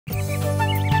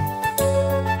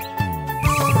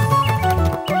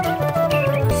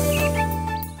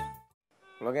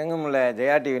உலகெங்கும் உள்ள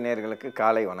ஜெயா டிவி நேயர்களுக்கு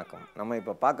காலை வணக்கம். நம்ம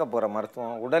இப்போ பார்க்க போகிற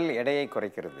மருத்துவம் உடல் எடையை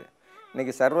குறைக்கிறது.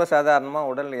 இன்றைக்கி சர்வசாதாரணமாக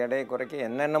உடல் எடையை குறைக்க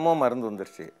என்னென்னமோ மருந்து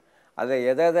வந்துருச்சு. அதை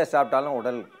எதை சாப்பிட்டாலும்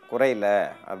உடல் குறையல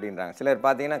அப்படின்றாங்க. சிலர்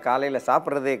பார்த்தீங்கன்னா காலையில்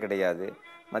சாப்பிட்றதே கிடையாது,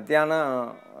 மத்தியானம்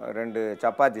 2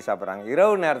 சப்பாத்தி சாப்பிட்றாங்க,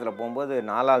 இரவு நேரத்தில் போகும்போது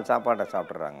 4 சாப்பாட்டை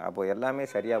சாப்பிட்றாங்க. அப்போது எல்லாமே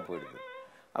சரியாக போயிடுது.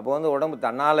 அப்போ உடம்பு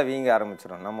தன்னால் வீங்க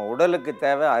ஆரம்பிச்சிடும். நம்ம உடலுக்கு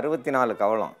தேவை 64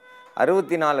 கவலம்.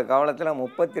 64 கவலத்தில்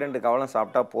 32 கவலம்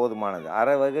சாப்பிட்டா போதுமானது.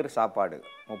 அரை வயிறு சாப்பாடு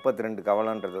 32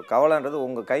 கவலன்றது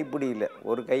உங்கள் கைப்பிடியில்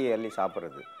ஒரு கை அள்ளி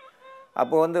சாப்பிட்றது.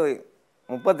 அப்போது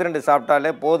 32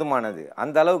 சாப்பிட்டாலே போதுமானது.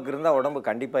 அந்த அளவுக்கு இருந்தால் உடம்பு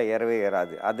கண்டிப்பாக ஏறவே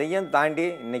ஏறாது. அதையும் தாண்டி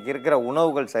இன்றைக்கி இருக்கிற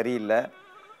உணவுகள் சரியில்லை.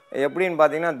 எப்படின்னு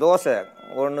பார்த்தீங்கன்னா, தோசை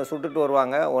ஒன்று சுட்டுட்டு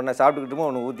வருவாங்க, ஒன்று சாப்பிட்டுக்கிட்டுமோ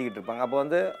ஒன்று ஊற்றிக்கிட்டு இருப்பாங்க.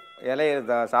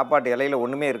 அப்போ சாப்பாட்டு இலையில்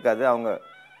ஒன்றுமே இருக்காது. அவங்க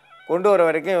கொண்டு வர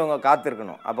வரைக்கும் இவங்க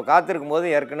காத்திருக்கணும். அப்போ காத்திருக்கும்போது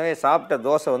ஏற்கனவே சாப்பிட்ட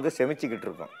தோசை செமிச்சிக்கிட்டு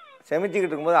இருக்கும்.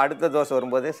 செமிச்சிக்கிட்டு இருக்கும்போது அடுத்த தோசை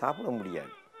வரும்போதே சாப்பிட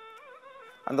முடியாது.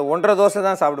 அந்த 1.5 தோசை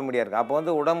தான் சாப்பிட முடியாது.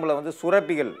 அப்போ உடம்புல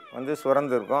சுரப்பிகள்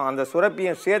சுரந்து இருக்கும். அந்த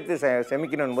சுரப்பியை சேர்த்து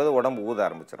செமிக்கணும் போது உடம்பு ஊத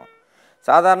ஆரம்பிச்சிடும்.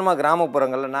 சாதாரணமாக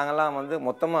கிராமப்புறங்களில் நாங்கள்லாம்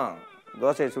மொத்தமாக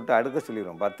தோசையை சுட்டு அடுக்க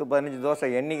சொல்லிடுவோம். 10-15 தோசை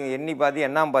எண்ணி பாதி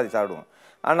எண்ணாம் பாதி சாப்பிடுவோம்.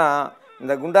 ஆனால்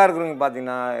இந்த குண்டா இருக்கிறவங்க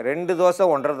பார்த்தீங்கன்னா 2 தோசை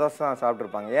 1.5 தோசை தான்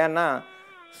சாப்பிட்ருப்பாங்க. ஏன்னா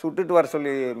சுட்டுட்டு வர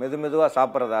சொல்லி மெதுவாக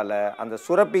சாப்பிட்றதால அந்த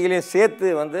சுரப்பிகளையும் சேர்த்து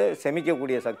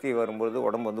செமிக்கக்கூடிய சக்தி வரும்பொழுது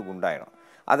உடம்பு குண்டாயிடும்.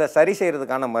 அதை சரி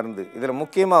செய்கிறதுக்கான மருந்து இதில்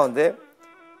முக்கியமாக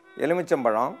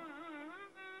எலுமிச்சம்பழம்,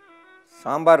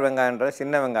 சாம்பார் வெங்காயன்ற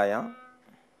சின்ன வெங்காயம்,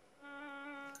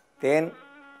 தேன்,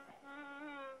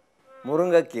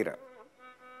 முருங்கைக்கீரை.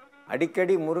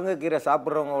 அடிக்கடி முருங்கைக்கீரை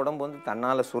சாப்பிட்றவங்க உடம்பு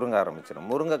தன்னால் சுருங்க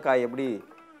ஆரம்பிச்சிடும். முருங்கைக்காய் எப்படி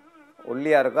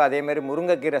ஒல்லியாக இருக்கோ அதேமாரி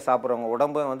முருங்கைக்கீரை சாப்பிட்றவங்க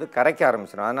உடம்பு கரைக்க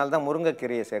ஆரம்பிச்சிடும். அதனால தான்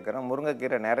முருங்கைக்கீரையை சேர்க்குறோம்.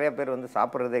 முருங்கைக்கீரை நிறைய பேர்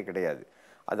சாப்பிட்றதே கிடையாது.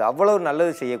 அது அவ்வளவு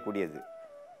நல்லது செய்யக்கூடியது.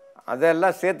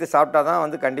 அதெல்லாம் சேர்த்து சாப்பிட்டா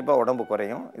தான் கண்டிப்பாக உடம்பு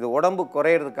குறையும். இது உடம்பு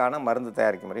குறையிறதுக்கான மருந்து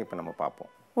தயாரிக்கும் முறை இப்போ நம்ம பார்ப்போம்.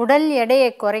 உடல் எடையை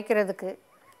குறைக்கிறதுக்கு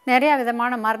நிறையா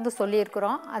விதமான மருந்து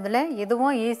சொல்லியிருக்கிறோம். அதில்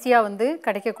எதுவும் ஈஸியாக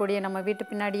கிடைக்கக்கூடிய நம்ம வீட்டு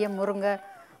பின்னாடியே முருங்கை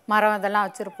மரம் இதெல்லாம்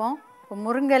வச்சுருப்போம். இப்போ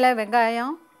முருங்கையில்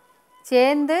வெங்காயம்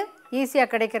சேர்ந்து ஈஸியாக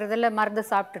கிடைக்கிறதில்ல மருந்து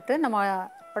சாப்பிட்டுட்டு நம்ம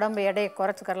உடம்பு எடையை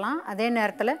குறைச்சிக்கலாம். அதே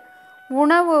நேரத்தில்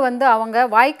உணவு அவங்க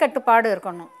வாய்க்கட்டுப்பாடு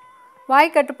இருக்கணும்.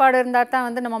 வாய்க்கட்டுப்பாடு இருந்தால்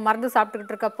தான் நம்ம மருந்து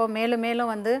சாப்பிட்டுக்கிட்டு இருக்கப்போ மேலும்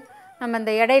நம்ம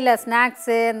இந்த இடையில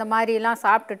ஸ்நாக்ஸு இந்த மாதிரிலாம்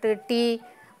சாப்பிட்டுட்டு டீ,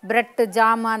 ப்ரெட்டு,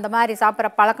 ஜாமு அந்த மாதிரி சாப்பிட்ற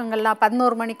பழக்கங்கள்லாம்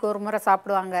 11 மணிக்கு ஒரு முறை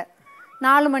சாப்பிடுவாங்க.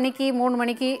 4 மணிக்கு 3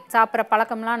 மணிக்கு சாப்பிட்ற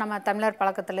பழக்கம்லாம் நம்ம தமிழர்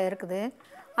பழக்கத்தில் இருக்குது.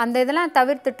 அந்த இதெல்லாம்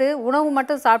தவிர்த்துட்டு உணவு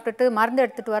மட்டும் சாப்பிட்டுட்டு மருந்து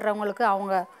எடுத்துகிட்டு வர்றவங்களுக்கு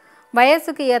அவங்க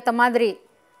வயசுக்கு ஏற்ற மாதிரி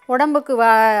உடம்புக்கு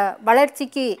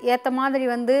வளர்ச்சிக்கு ஏற்ற மாதிரி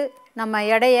நம்ம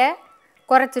எடையை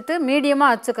குறைச்சிட்டு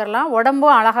மீடியமாக வச்சுக்கிறலாம்.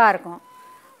 உடம்பும் அழகாக இருக்கும்.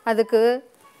 அதுக்கு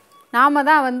நாம்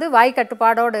தான் வாய்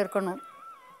கட்டுப்பாடோடு இருக்கணும்.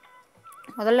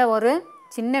 முதல்ல ஒரு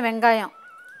சின்ன வெங்காயம்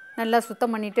நல்லா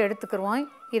சுத்தம் பண்ணிவிட்டு எடுத்துக்கிடுவோம்.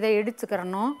 இதை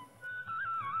இடிச்சுக்கிறணும்.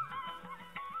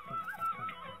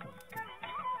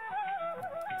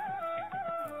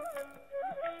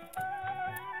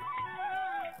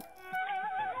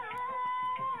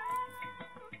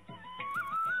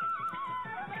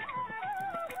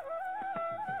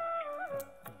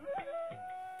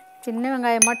 சின்ன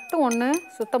வெங்காயம் மட்டும் ஒன்று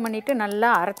சுத்தம் பண்ணிவிட்டு நல்லா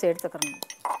அரைச்சி எடுத்துக்கிறணும்.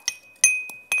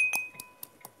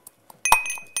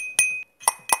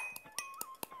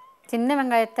 சின்ன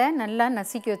வெங்காயத்தை நல்லா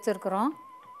நசுக்கி வச்சுருக்குறோம்.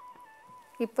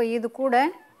 இப்போ இது கூட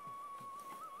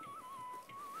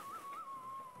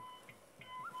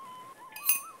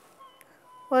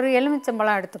ஒரு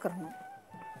எலுமிச்சம்பழம் எடுத்துக்கிறணும்.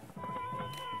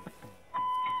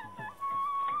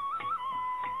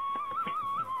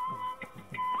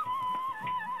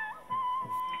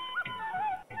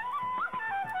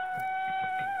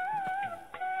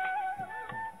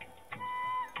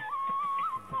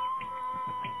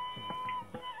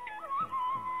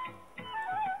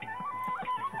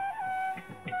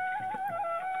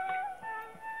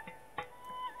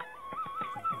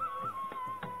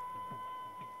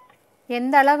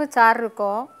 எந்த அளவு சாறு இருக்கோ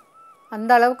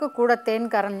அந்த அளவுக்கு கூட தேன்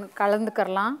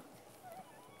கலந்துக்கிறலாம்.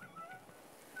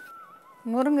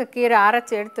 முருங்கைக்கீரை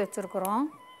அரைச்சி எடுத்து வச்சுருக்குறோம்.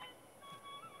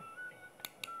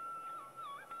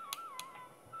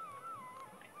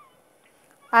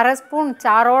 அரை ஸ்பூன்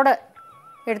சாரோடு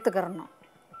எடுத்துக்கிறணும்.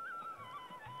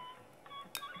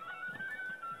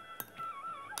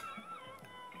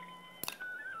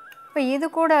 இப்போ இது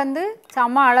கூட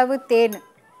சம அளவு தேன்.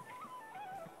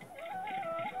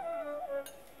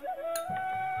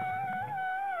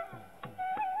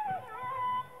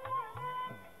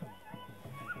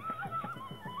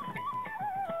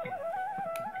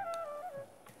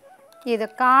 இதை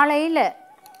காலையில்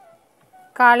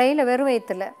வெறும்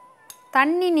வயிற்றுல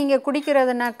தண்ணி நீங்கள்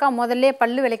குடிக்கிறதுனாக்கா முதல்ல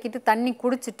பல் விளக்கிட்டு தண்ணி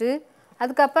குடிச்சிட்டு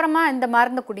அதுக்கப்புறமா இந்த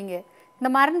மருந்து குடிங்க. இந்த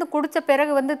மருந்து குடித்த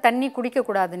பிறகு வந்து தண்ணி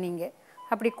குடிக்கக்கூடாது நீங்கள்.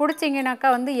 அப்படி குடிச்சிங்கனாக்கா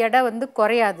வந்து எடை வந்து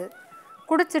குறையாது.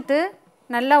 குடிச்சிட்டு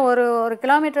நல்லா ஒரு 1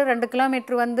 கிலோமீட்டர் 2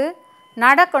 கிலோமீட்டர் வந்து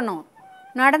நடக்கணும்.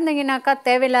 நடந்தீங்கனாக்கா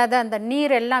தேவையில்லாத அந்த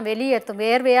நீர் எல்லாம் வெளியேற்றும்,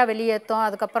 வேர்வையாக வெளியேற்றும்.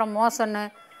 அதுக்கப்புறம் மோசன்னு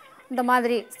இந்த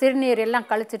மாதிரி சிறுநீர் எல்லாம்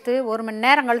கழிச்சிட்டு 1 மணி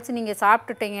நேரம் கழித்து நீங்கள்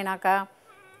சாப்பிட்டுட்டீங்கனாக்கா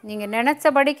நீங்கள்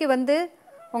நினச்சபடிக்கு வந்து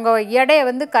உங்கள் எடையை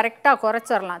வந்து கரெக்டாக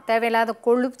குறைச்சிடலாம். தேவையில்லாத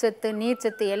கொழுப்பு சத்து, நீர்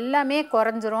சத்து எல்லாமே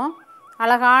குறைஞ்சிரும்.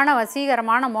 அழகான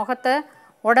வசீகரமான முகத்தை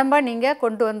உடம்பை நீங்கள்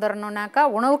கொண்டு வந்துடணுன்னாக்கா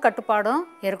உணவு கட்டுப்பாடும்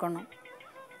இருக்கணும்.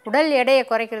 உடல் எடையை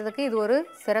குறைக்கிறதுக்கு இது ஒரு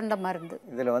சிறந்த மருந்து.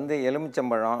 இதில் வந்து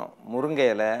எலுமிச்சம்பழம், முருங்கை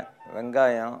இலை,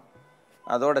 வெங்காயம்,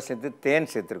 அதோடு சேர்த்து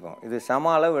தேன் சேர்த்துருக்கோம். இது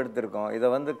சம அளவு எடுத்திருக்கோம். இதை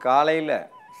வந்து காலையில்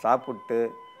சாப்பிட்டு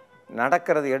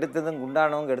நடக்கிறது எடுத்ததும்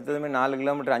குண்டானவங்க எடுத்ததுமே 4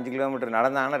 கிலோமீட்டர் 5 கிலோமீட்டர்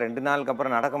நடந்தாங்கன்னா 2 நாளுக்கு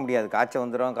அப்புறம் நடக்க முடியாது. காய்ச்சல்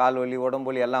வந்துடும், கால் வலி, உடம்பு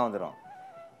வலி எல்லாம் வந்துடும்.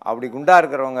 அப்படி குண்டாக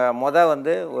இருக்கிறவங்க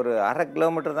வந்து ஒரு 1/2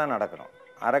 கிலோமீட்டர் தான் நடக்கிறோம்.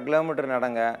 1/2 கிலோமீட்டர்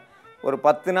நடங்க. ஒரு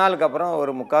 10 நாளுக்கு அப்புறம்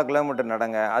ஒரு 3/4 கிலோமீட்டர்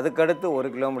நடங்க. அதுக்கடுத்து 1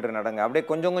 கிலோமீட்டர் நடங்க. அப்படியே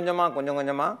கொஞ்சம்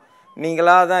கொஞ்சமாக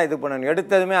நீங்களாக தான் இது பண்ணணும்.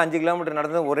 எடுத்ததுமே 5 கிலோமீட்டர்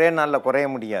நடந்தது ஒரே நாளில் குறைய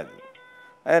முடியாது.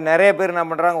 நிறைய பேர் என்ன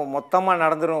பண்ணுறாங்க, மொத்தமாக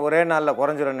நடந்துடும் ஒரே நாளில்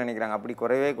குறைஞ்சிரும்னு நினைக்கிறாங்க. அப்படி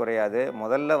குறையாது.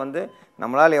 முதல்ல வந்து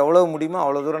நம்மளால் எவ்வளோ முடியுமோ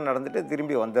அவ்வளோ தூரம் நடந்துட்டு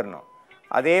திரும்பி வந்துடணும்.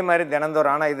 அதே மாதிரி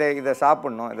தினந்தோறும். ஆனால் இதை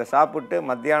சாப்பிட்ணும். இதை சாப்பிட்டு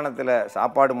மத்தியானத்தில்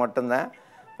சாப்பாடு மட்டும்தான்,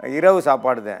 இரவு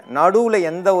சாப்பாடு தான். நடுவில்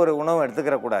எந்த ஒரு உணவும்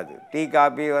எடுத்துக்கிறக்கூடாது. டீ,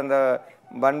 காபி, அந்த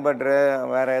பன் பட்ரு,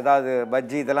 வேறு ஏதாவது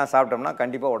பஜ்ஜி இதெல்லாம் சாப்பிட்டோம்னா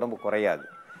கண்டிப்பாக உடம்பு குறையாது.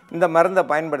 இந்த மருந்தை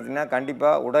பயன்படுத்தினா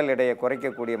கண்டிப்பாக உடல் எடையை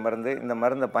குறைக்கக்கூடிய மருந்து. இந்த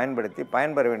மருந்தை பயன்படுத்தி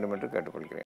பயன்பெற வேண்டும் என்று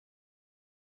கேட்டுக்கொள்கிறேன்.